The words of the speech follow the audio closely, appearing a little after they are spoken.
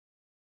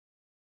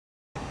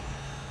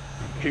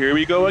Here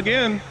we go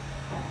again.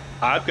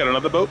 I've got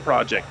another boat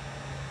project.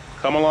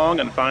 Come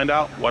along and find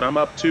out what I'm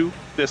up to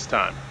this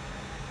time.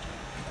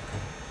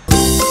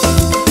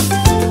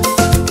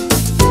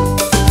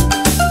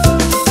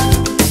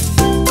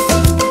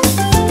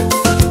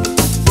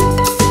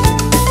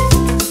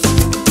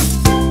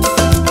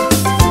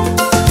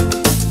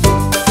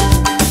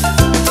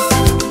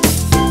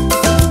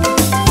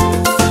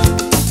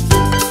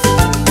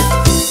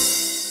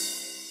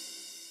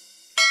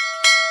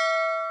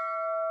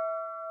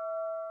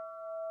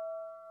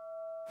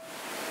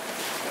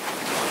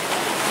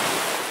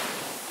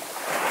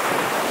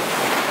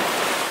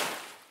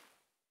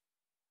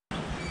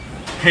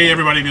 Hey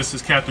everybody, this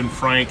is Captain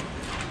Frank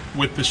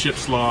with the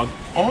Ship's Log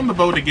on the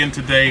boat again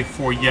today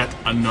for yet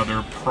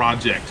another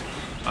project.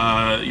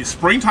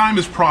 Springtime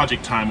is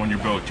project time on your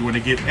boat. You want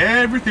to get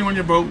everything on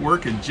your boat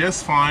working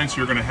just fine so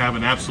you're going to have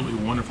an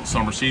absolutely wonderful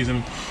summer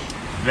season.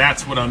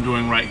 That's what I'm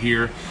doing right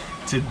here.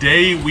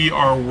 Today we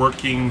are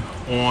working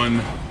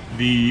on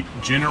the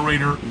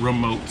generator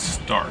remote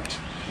start.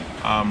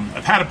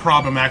 I've had a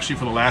problem actually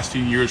for the last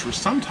few years where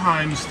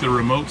sometimes the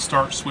remote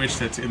start switch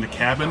that's in the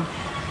cabin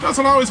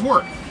doesn't always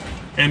work.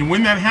 And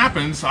when that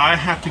happens, I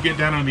have to get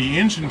down in the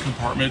engine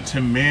compartment to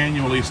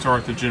manually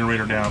start the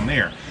generator down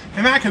there.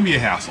 And that can be a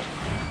hassle.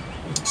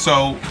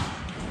 So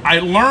I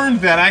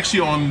learned that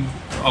actually on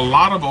a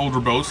lot of older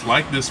boats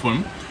like this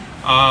one,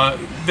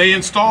 they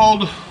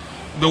installed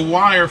the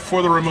wire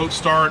for the remote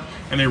start,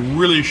 and they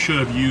really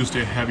should have used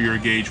a heavier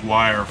gauge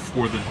wire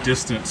for the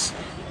distance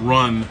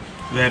run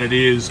that it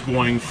is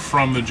going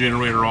from the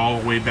generator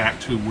all the way back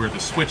to where the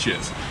switch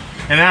is.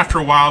 And after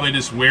a while, they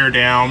just wear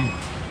down,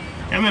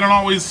 and they don't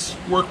always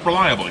work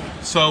reliably.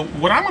 So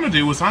what I'm going to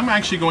do is I'm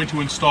actually going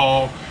to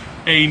install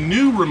a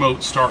new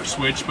remote start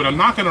switch, but I'm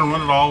not going to run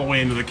it all the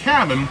way into the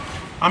cabin.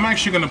 I'm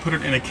actually going to put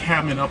it in a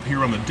cabinet up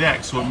here on the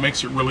deck, so it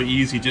makes it really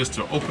easy just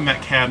to open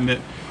that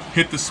cabinet,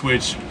 hit the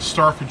switch,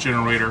 start the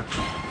generator,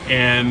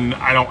 and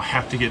I don't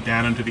have to get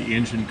down into the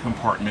engine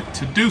compartment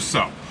to do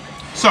so.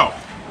 So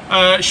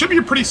it should be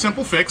a pretty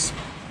simple fix.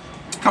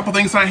 Couple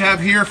things I have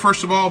here.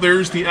 First of all,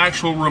 there's the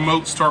actual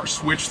remote start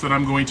switch that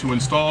I'm going to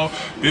install.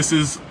 This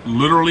is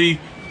literally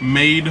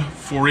made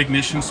for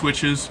ignition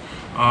switches.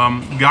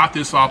 Got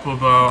this off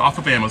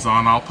of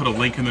Amazon. I'll put a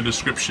link in the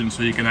description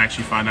so you can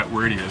actually find out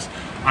where it is.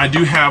 I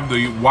do have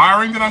the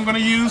wiring that I'm going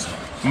to use.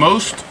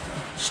 Most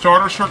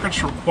starter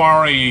circuits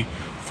require a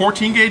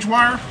 14 gauge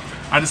wire.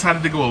 I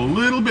decided to go a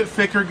little bit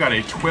thicker, got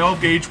a 12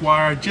 gauge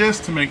wire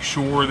just to make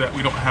sure that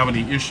we don't have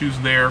any issues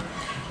there.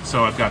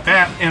 So I've got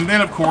that, and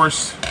then of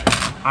course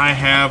I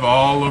have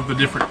all of the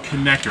different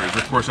connectors.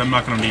 Of course, I'm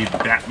not going to need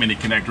that many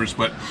connectors,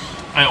 but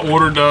I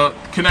ordered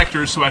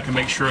connectors so I can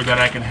make sure that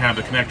I can have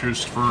the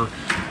connectors for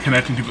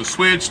connecting to the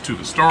switch, to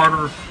the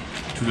starter,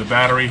 to the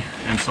battery,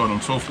 and so on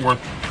and so forth.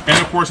 And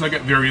of course, I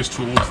got various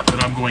tools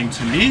that I'm going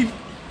to need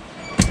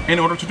in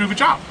order to do the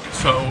job.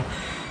 So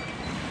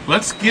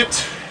let's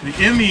get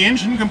in the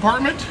engine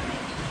compartment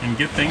and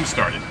get things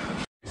started.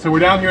 So we're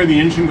down here in the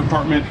engine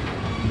compartment.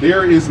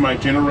 There is my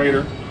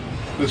generator.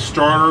 The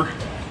starter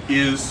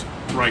is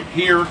right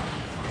here,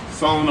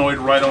 solenoid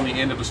right on the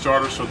end of the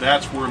starter, so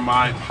that's where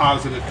my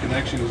positive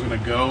connection is going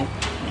to go.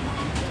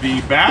 The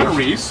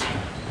batteries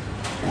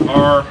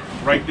are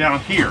right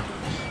down here.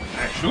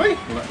 Actually,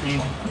 let me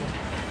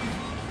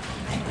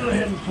go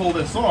ahead and pull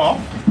this off.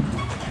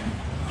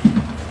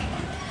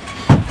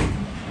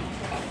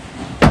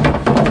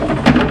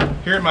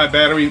 Here at my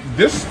battery,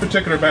 this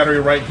particular battery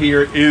right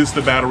here is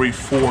the battery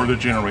for the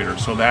generator,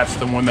 so that's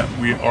the one that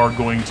we are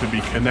going to be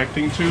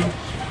connecting to.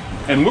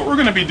 And what we're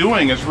going to be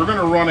doing is we're going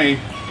to run a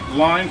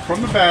line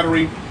from the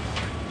battery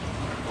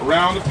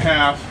around the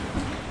path,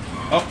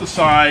 up the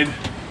side,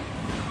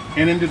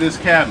 and into this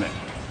cabinet.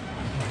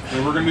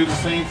 And we're going to do the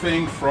same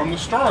thing from the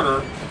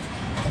starter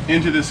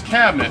into this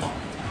cabinet,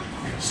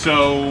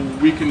 so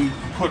we can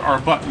put our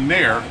button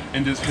there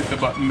and just hit the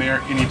button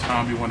there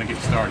anytime we want to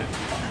get started.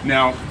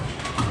 Now,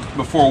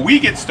 before we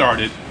get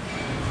started,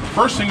 the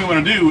first thing we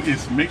want to do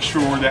is make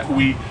sure that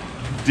we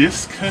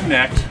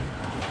disconnect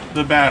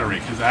the battery,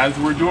 because as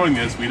we're doing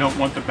this, we don't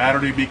want the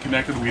battery to be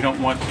connected, we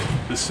don't want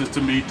the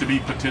system to be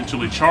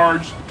potentially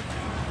charged,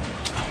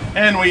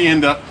 and we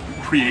end up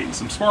creating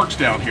some sparks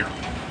down here.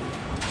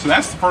 So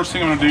that's the first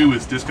thing I'm going to do,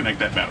 is disconnect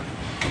that battery.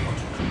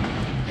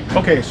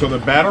 Okay, so the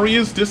battery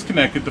is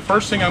disconnected. The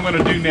first thing I'm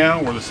going to do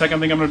now, or the second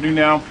thing I'm going to do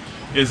now,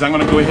 is I'm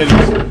going to go ahead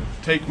and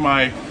take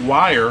my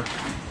wire,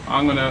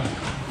 I'm going to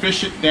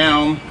fish it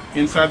down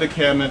inside the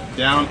cabinet,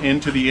 down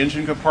into the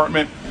engine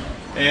compartment,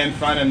 and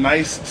find a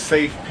nice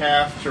safe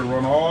path to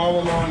run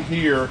all along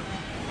here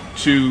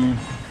to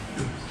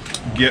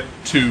get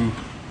to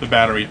the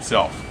battery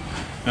itself.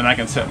 Then I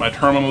can set my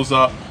terminals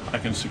up, I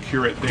can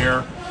secure it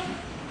there,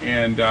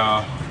 and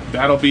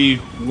that'll be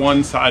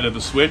one side of the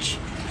switch.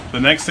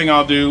 The next thing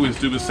I'll do is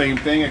do the same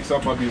thing,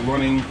 except I'll be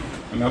running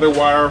another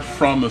wire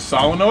from the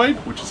solenoid,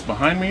 which is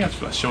behind me,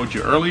 that's what I showed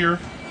you earlier,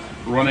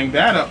 running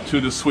that up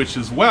to the switch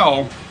as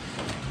well,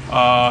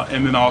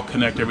 and then I'll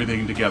connect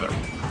everything together.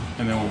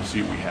 And then we'll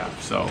see what we have.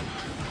 So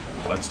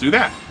let's do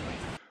that.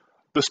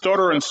 The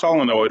starter and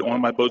solenoid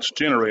on my boat's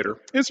generator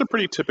is a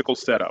pretty typical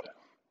setup.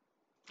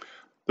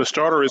 The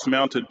starter is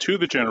mounted to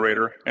the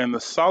generator and the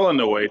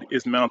solenoid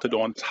is mounted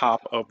on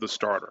top of the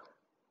starter.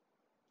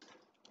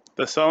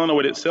 The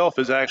solenoid itself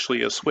is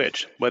actually a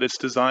switch, but it's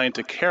designed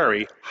to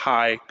carry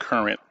high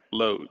current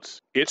loads.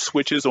 It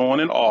switches on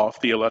and off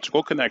the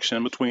electrical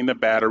connection between the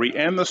battery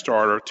and the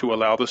starter to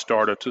allow the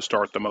starter to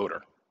start the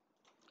motor.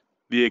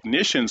 The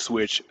ignition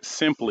switch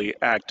simply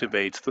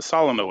activates the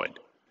solenoid.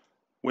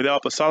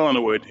 Without the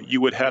solenoid, you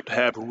would have to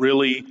have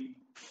really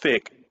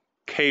thick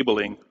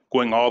cabling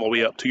going all the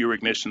way up to your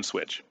ignition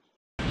switch.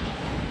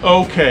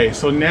 Okay,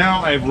 so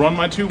now I've run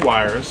my 2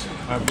 wires.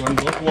 I've run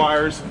both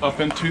wires up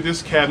into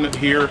this cabinet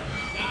here.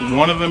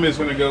 One of them is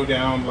going to go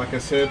down, like I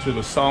said, to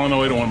the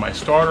solenoid on my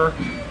starter.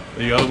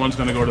 The other one's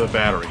going to go to the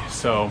battery.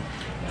 So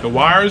the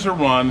wires are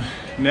run.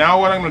 Now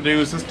what I'm going to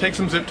do is just take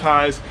some zip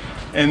ties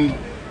and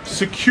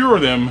secure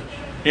them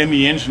in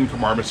the engine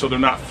compartment so they're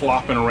not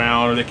flopping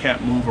around or they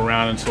can't move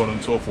around and so on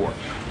and so forth.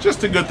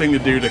 Just a good thing to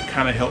do to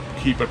kind of help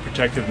keep it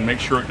protected and make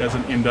sure it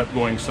doesn't end up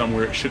going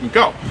somewhere it shouldn't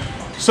go.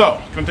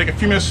 So it's going to take a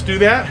few minutes to do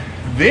that.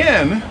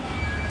 Then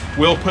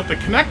we'll put the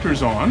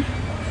connectors on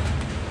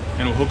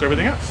and we'll hook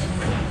everything else.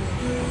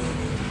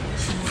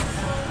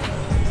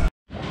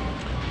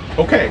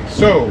 Okay,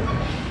 so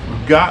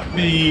we've got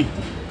the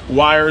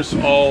wires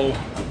all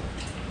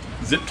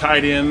zip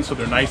tied in so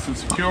they're nice and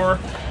secure.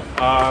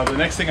 The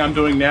next thing I'm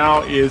doing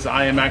now is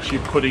I am actually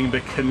putting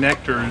the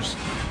connectors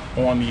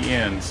on the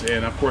ends,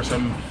 and of course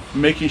I'm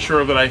making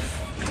sure that I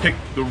pick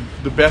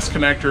the best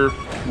connector,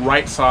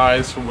 right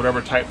size for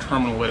whatever type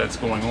terminal that's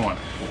going on.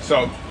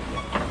 So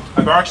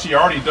I've actually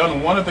already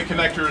done one of the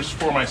connectors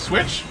for my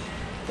switch.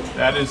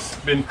 That has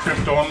been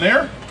crimped on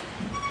there.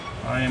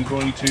 I am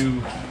going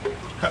to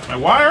cut my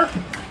wire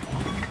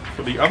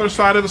for the other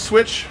side of the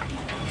switch.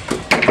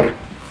 I'm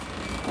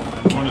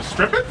going to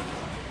strip it.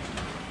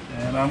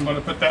 And I'm going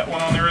to put that one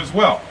on there as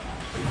well.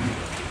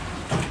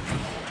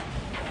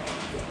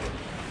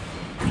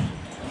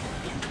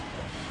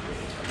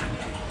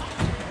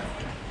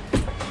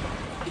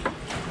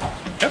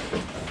 Yep.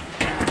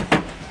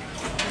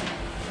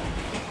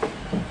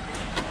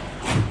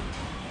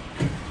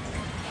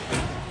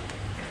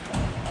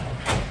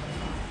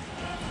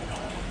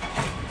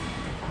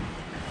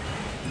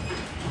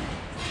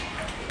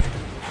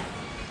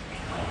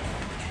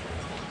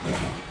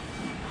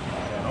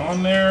 And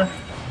on there.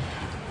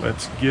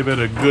 Let's give it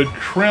a good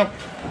crimp.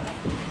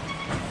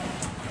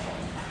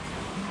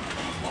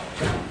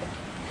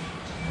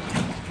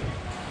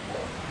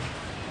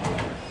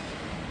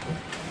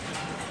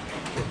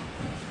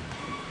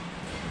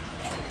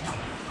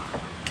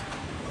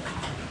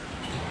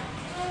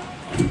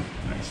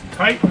 Nice and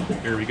tight.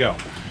 Here we go.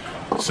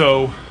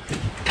 So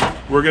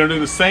we're going to do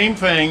the same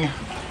thing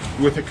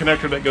with the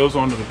connector that goes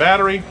onto the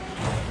battery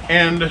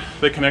and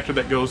the connector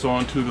that goes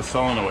onto the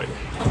solenoid.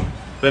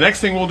 The next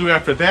thing we'll do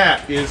after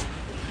that is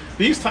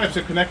these types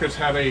of connectors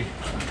have a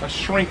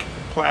shrink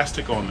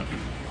plastic on them.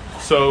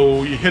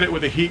 So you hit it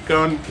with a heat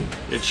gun,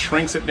 it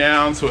shrinks it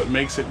down so it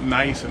makes it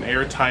nice and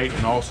airtight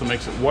and also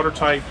makes it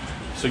watertight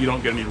so you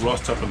don't get any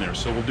rust up in there.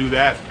 So we'll do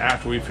that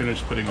after we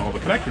finish putting all the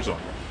connectors on.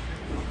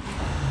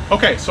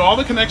 Okay, so all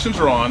the connections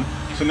are on.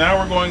 So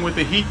now we're going with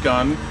the heat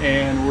gun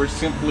and we're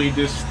simply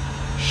just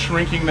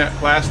shrinking that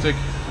plastic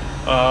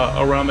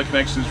around the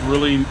connections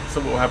really so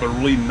we'll have a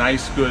really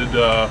nice,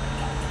 good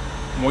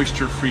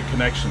moisture-free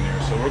connection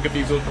there. So we'll get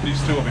these 2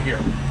 over here.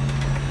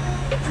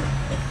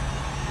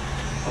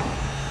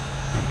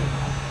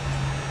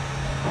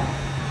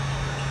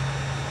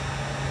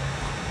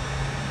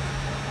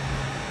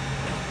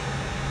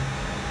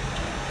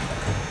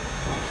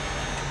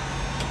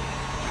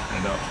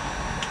 And up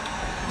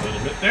a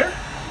little bit there.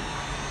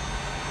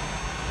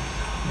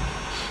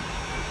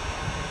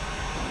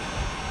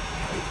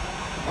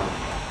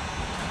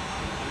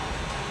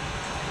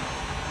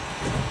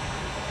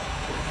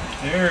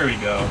 There we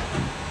go.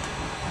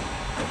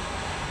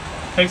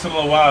 Takes a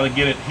little while to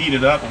get it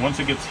heated up, and once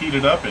it gets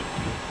heated up, it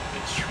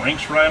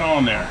shrinks right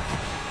on there.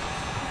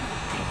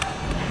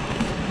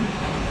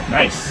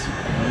 Nice.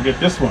 We'll get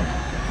this one.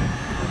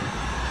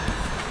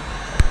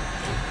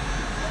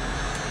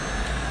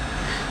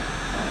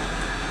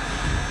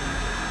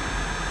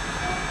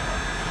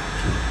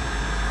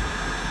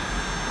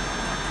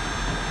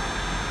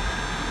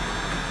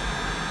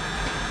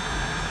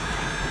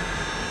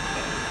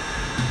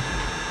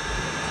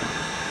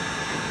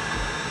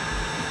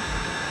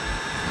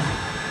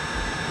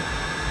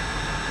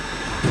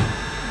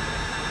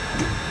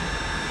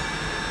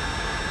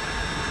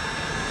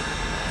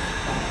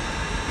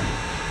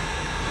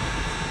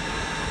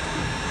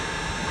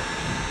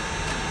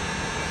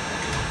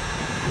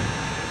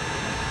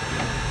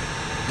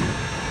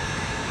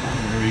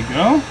 There we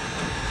go.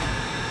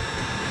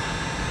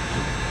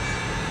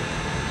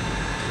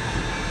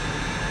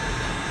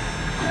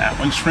 That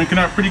one's shrinking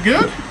up pretty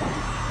good.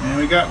 And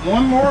we got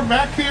one more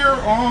back here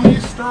on the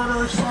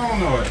starter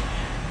solenoid.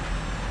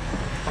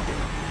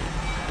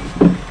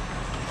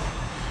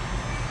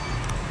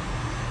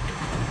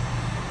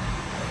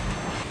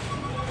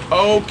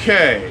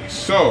 Okay,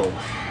 so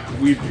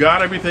we've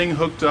got everything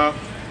hooked up.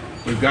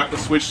 We've got the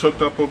switch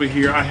hooked up over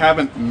here. I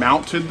haven't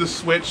mounted the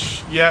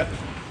switch yet,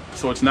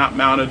 so it's not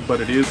mounted,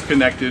 but it is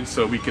connected,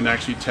 so we can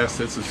actually test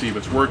this to see if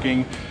it's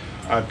working.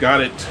 I've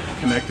got it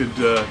connected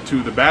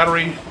to the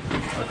battery.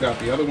 I've got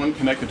the other one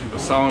connected to the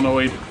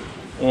solenoid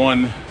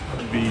on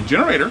the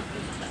generator.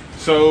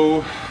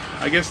 So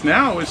I guess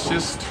now it's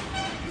just,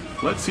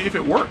 let's see if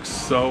it works.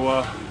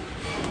 So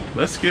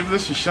let's give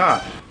this a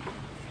shot.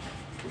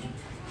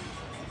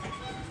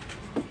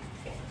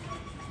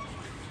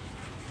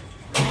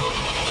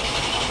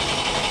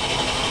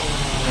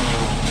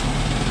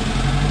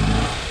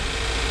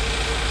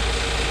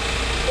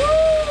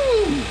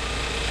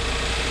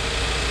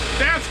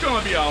 That's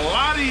going to be a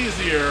lot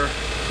easier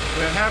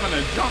than having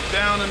to jump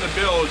down in the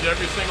bilge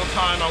every single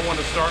time I want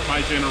to start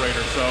my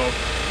generator. So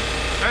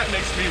that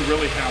makes me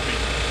really happy.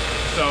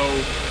 So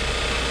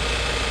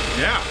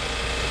yeah,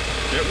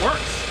 it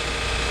works.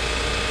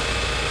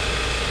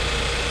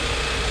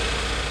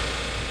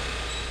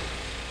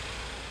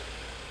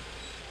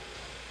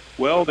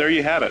 Well, there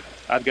you have it.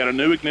 I've got a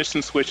new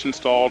ignition switch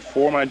installed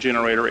for my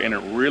generator, and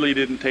it really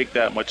didn't take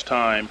that much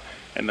time,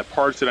 and the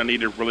parts that I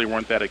needed really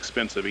weren't that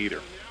expensive either.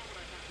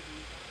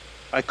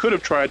 I could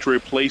have tried to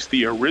replace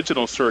the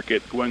original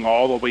circuit going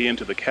all the way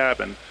into the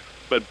cabin,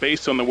 but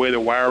based on the way the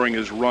wiring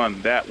is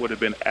run, that would have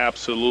been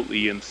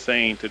absolutely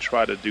insane to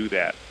try to do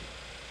that.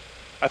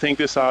 I think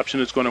this option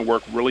is going to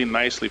work really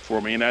nicely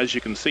for me, and as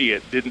you can see,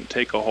 it didn't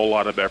take a whole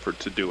lot of effort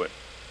to do it.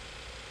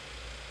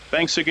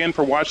 Thanks again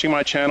for watching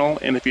my channel,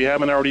 and if you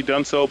haven't already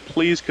done so,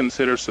 please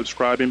consider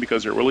subscribing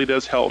because it really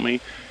does help me.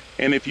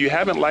 And if you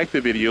haven't liked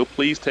the video,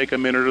 please take a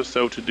minute or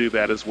so to do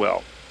that as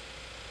well.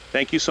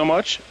 Thank you so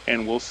much,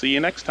 and we'll see you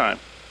next time.